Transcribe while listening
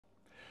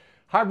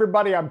Hi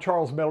everybody, I'm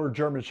Charles Miller,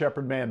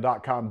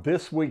 GermanShepherdMan.com.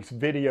 This week's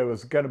video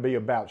is going to be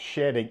about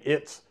shedding.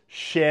 It's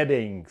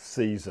shedding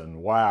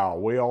season. Wow,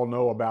 we all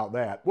know about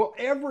that. Well,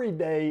 every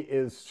day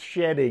is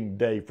shedding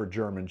day for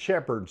German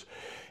Shepherds,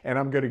 and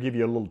I'm going to give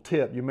you a little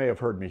tip. You may have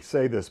heard me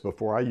say this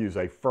before. I use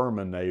a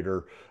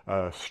Furminator,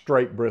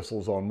 straight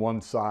bristles on one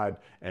side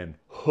and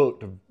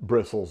hooked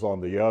bristles on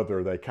the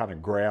other. They kind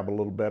of grab a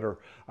little better.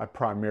 I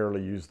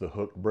primarily use the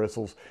hooked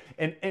bristles.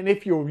 And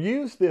if you'll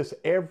use this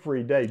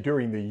every day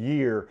during the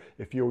year,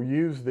 if you'll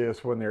use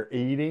this when they're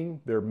eating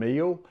their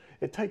meal,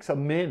 it takes a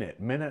minute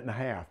and a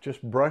half.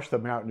 Just brush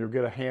them out and you'll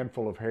get a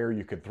handful of hair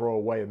you could throw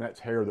away, and that's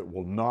hair that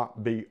will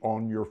not be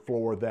on your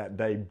floor that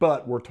day.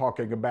 But we're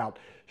talking about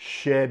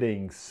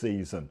shedding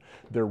season.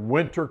 Their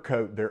winter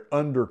coat, their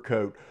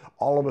undercoat,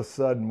 all of a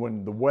sudden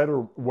when the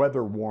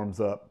weather warms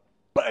up,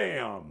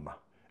 bam,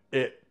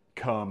 it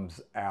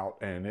comes out,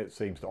 and it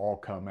seems to all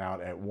come out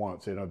at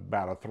once in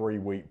about a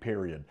 3-week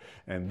period.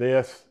 And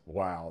this,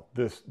 wow,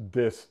 this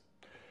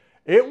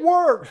it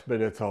works, but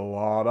it's a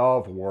lot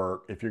of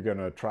work if you're going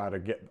to try to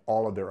get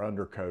all of their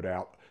undercoat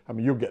out. I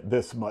mean, you'll get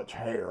this much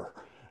hair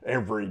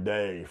every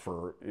day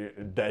for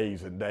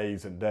days and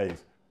days and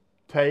days.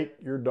 Take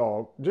your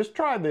dog, just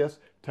try this,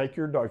 take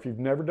your dog, if you've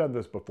never done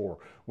this before,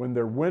 when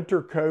their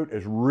winter coat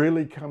is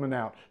really coming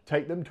out,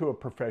 take them to a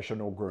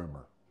professional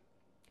groomer.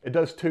 It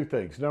does two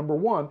things. Number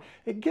one,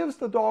 it gives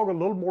the dog a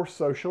little more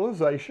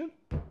socialization.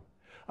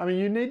 I mean,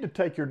 you need to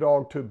take your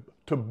dog to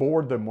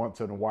board them once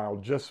in a while,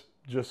 just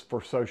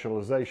for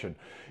socialization.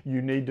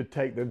 You need to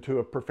take them to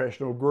a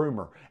professional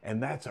groomer,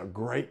 and that's a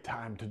great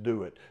time to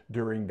do it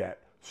during that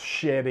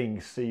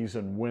shedding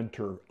season,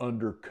 winter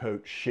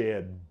undercoat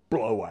shed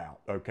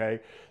blowout, okay?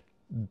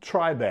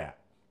 Try that.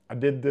 I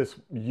did this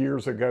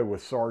years ago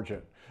with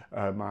Sergeant.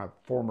 My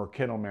former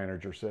kennel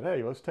manager said,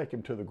 hey, let's take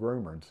him to the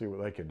groomer and see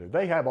what they can do.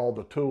 They have all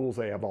the tools,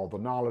 they have all the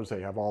knowledge, they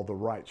have all the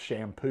right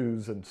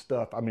shampoos and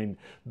stuff. I mean,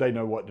 they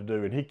know what to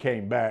do. And he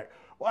came back,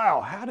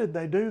 wow, how did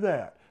they do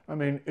that? I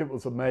mean, it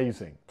was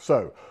amazing.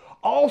 So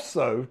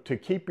also, to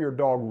keep your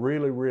dog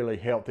really, really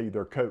healthy,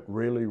 their coat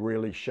really,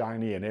 really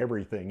shiny and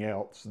everything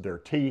else, their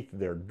teeth,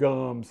 their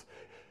gums,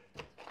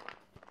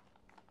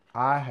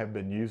 I have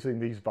been using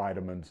these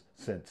vitamins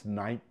since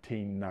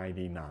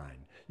 1999.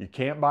 You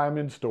can't buy them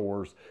in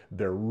stores.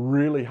 They're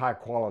really high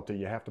quality.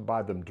 You have to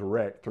buy them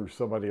direct through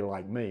somebody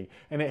like me.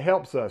 And it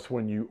helps us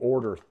when you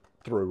order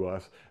through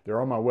us.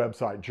 They're on my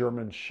website,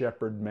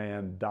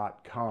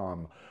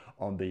 GermanShepherdMan.com,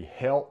 on the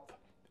health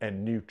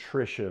and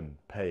nutrition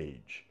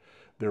page.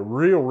 They're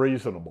real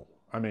reasonable.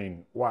 I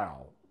mean,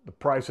 wow, the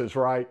price is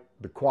right,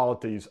 the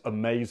quality's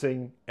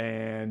amazing,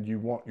 and you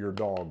want your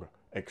dog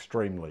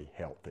extremely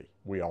healthy.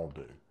 We all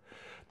do.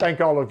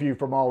 Thank all of you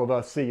from all of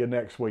us. See you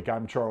next week.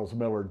 I'm Charles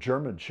Miller,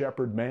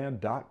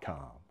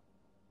 GermanShepherdMan.com.